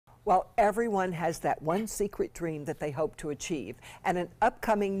Well, everyone has that one secret dream that they hope to achieve, and an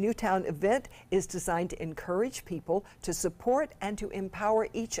upcoming Newtown event is designed to encourage people to support and to empower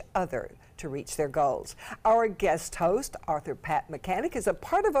each other to reach their goals. Our guest host, author Pat Mechanic, is a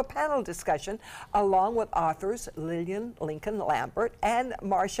part of a panel discussion along with authors Lillian Lincoln Lambert and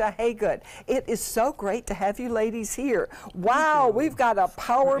Marcia Haygood. It is so great to have you ladies here. Wow, we've got a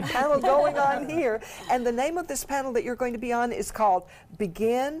power panel going on here, and the name of this panel that you're going to be on is called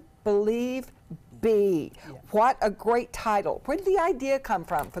Begin, Believe, Be. Yeah. What a great title. Where did the idea come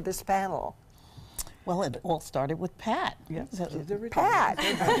from for this panel? Well, it all started with Pat. Yes. Pat.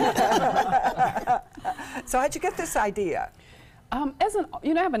 So how'd you get this idea? I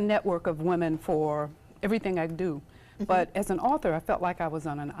have a network of women for everything I do, but as an author, I felt like I was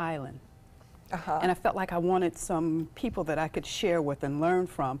on an island. And I felt like I wanted some people that I could share with and learn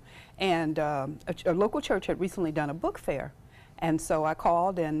from. And a local church had recently done a book fair. And so I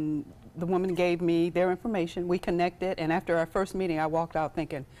called, and the woman gave me their information. We connected, and after our first meeting, I walked out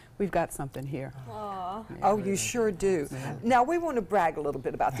thinking, we've got something here. Aww. Yeah. Oh, you sure do. Yeah. Now, we want to brag a little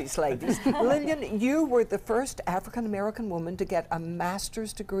bit about these ladies. Lillian, you were the first African-American woman to get a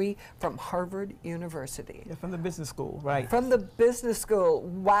master's degree from Harvard University. Yeah, from the business school, right. From the business school.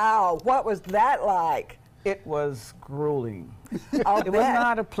 Wow, what was that like? It was grueling. It was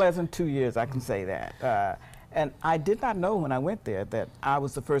not a pleasant 2 years, I can say that. And I did not know when I went there that I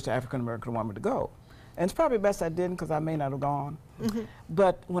was the first African-American woman to go. And it's probably best I didn't, because I may not have gone.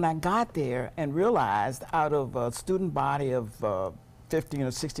 But when I got there and realized out of a student body of 1,500 or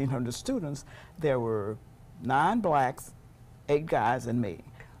 1,600 students, there were 9 blacks, 8 guys, and me,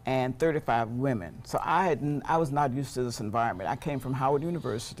 and 35 women. So I was not used to this environment. I came from Howard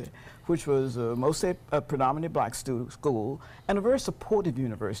University, which was mostly a predominantly black school, and a very supportive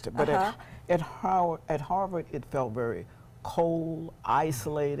university. But at Harvard, it felt very cold,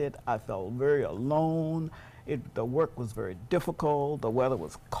 isolated. I felt very alone. The work was very difficult. The weather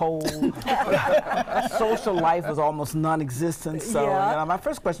was cold. Social life was almost non-existent. So my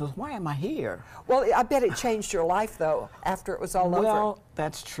first question was, why am I here? Well, I bet it changed your life, though, after it was all over. Well,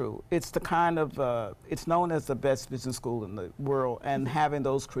 that's true. It's the kind of, it's known as the best business school in the world, and having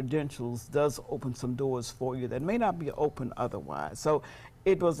those credentials does open some doors for you that may not be open otherwise. So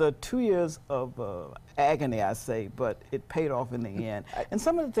it was 2 years of agony, I say, but it paid off in the end. And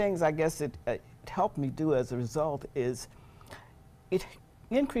some of the things I guess it helped me do as a result is it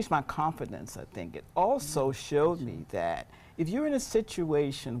increased my confidence, I think. It also showed me that if you're in a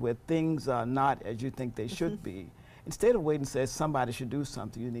situation where things are not as you think they should be, instead of waiting to say somebody should do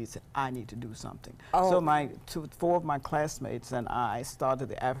something, you need to say, I need to do something. So 4 of my classmates and I started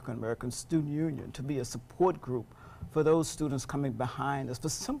the African American Student Union to be a support group for those students coming behind us for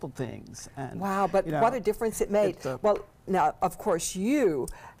simple things. And, wow, but what a difference it made. Well, now, of course, you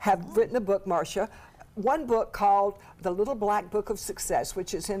have written a book, Marcia, one book called The Little Black Book of Success,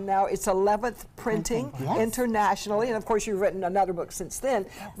 which is in now its 11th printing internationally, and of course you've written another book since then.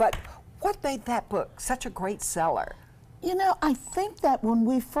 But what made that book such a great seller? You know, I think that when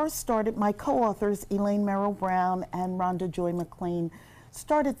we first started, my co-authors, Elaine Merrill Brown and Rhonda Joy McLean,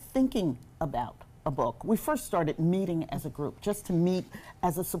 started thinking about a book. We first started meeting as a group, just to meet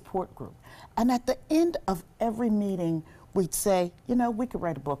as a support group. And at the end of every meeting, we'd say, you know, we could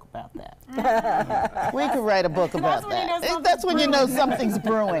write a book about that. We could write a book about that. That's when you know something's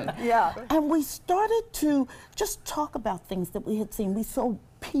brewing. Yeah. And we started to just talk about things that we had seen. We saw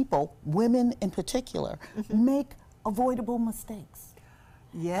people, women in particular, make avoidable mistakes.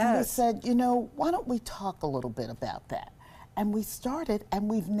 Yes. And we said, you know, why don't we talk a little bit about that? And we started, and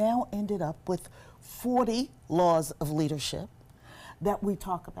we've now ended up with 40 laws of leadership that we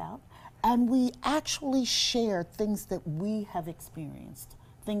talk about. And we actually share things that we have experienced,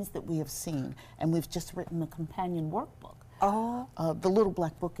 things that we have seen. And we've just written a companion workbook. Oh. The Little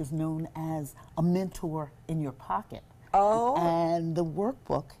Black Book is known as a mentor in your pocket. Oh. And the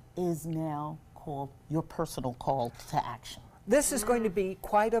workbook is now called Your Personal Call to Action. This is going to be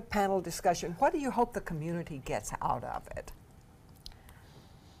quite a panel discussion. What do you hope the community gets out of it?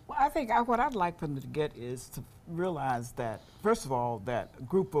 Well, I think what I'd like for them to get is to realize that, first of all, that a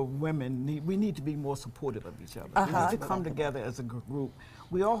group of women, we need to be more supportive of each other. We need to come together as a group.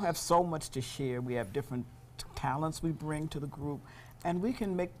 We all have so much to share. We have different talents we bring to the group, and we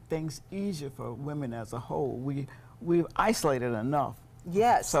can make things easier for women as a whole. We've isolated enough.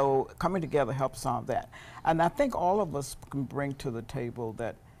 Yes. So coming together helps solve that. And I think all of us can bring to the table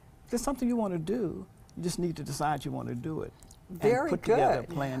that if there's something you want to do, you just need to decide you want to do it. Very and put together a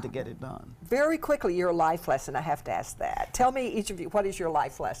plan to get it done. Very quickly, your life lesson, I have to ask that. Tell me, each of you, what is your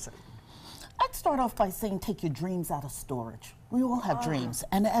life lesson? I'd start off by saying take your dreams out of storage. We all have dreams.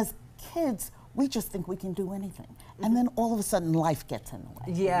 And as kids, we just think we can do anything. And then all of a sudden, life gets in the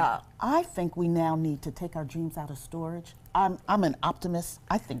way. Yeah. I think we now need to take our dreams out of storage. I'm an optimist.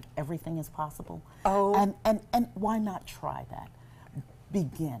 I think everything is possible. Oh. And why not try that?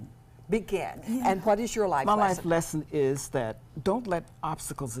 Begin. Begin. And what is your life My lesson? life lesson is that don't let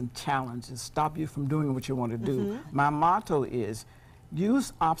obstacles and challenges stop you from doing what you want to do. My motto is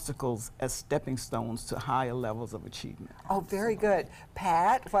use obstacles as stepping stones to higher levels of achievement. Oh, very good.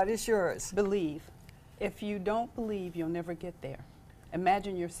 Pat, what is yours? Believe. If you don't believe, you'll never get there.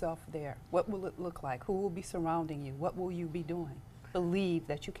 Imagine yourself there. What will it look like? Who will be surrounding you? What will you be doing? Believe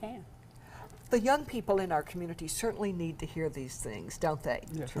that you can. The young people in our community certainly need to hear these things, don't they?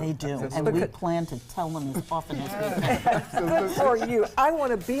 They do. And we plan to tell them as often as we can. Good for you. I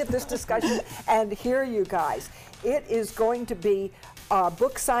want to be at this discussion and hear you guys. It is going to be a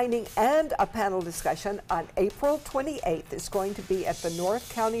book signing and a panel discussion on April 28th. It's going to be at the North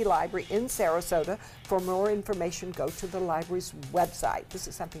County Library in Sarasota. For more information, go to the library's website. This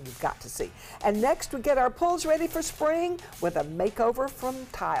is something you've got to see. And next, we get our pools ready for spring with a makeover from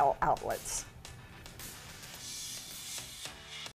Tile Outlets.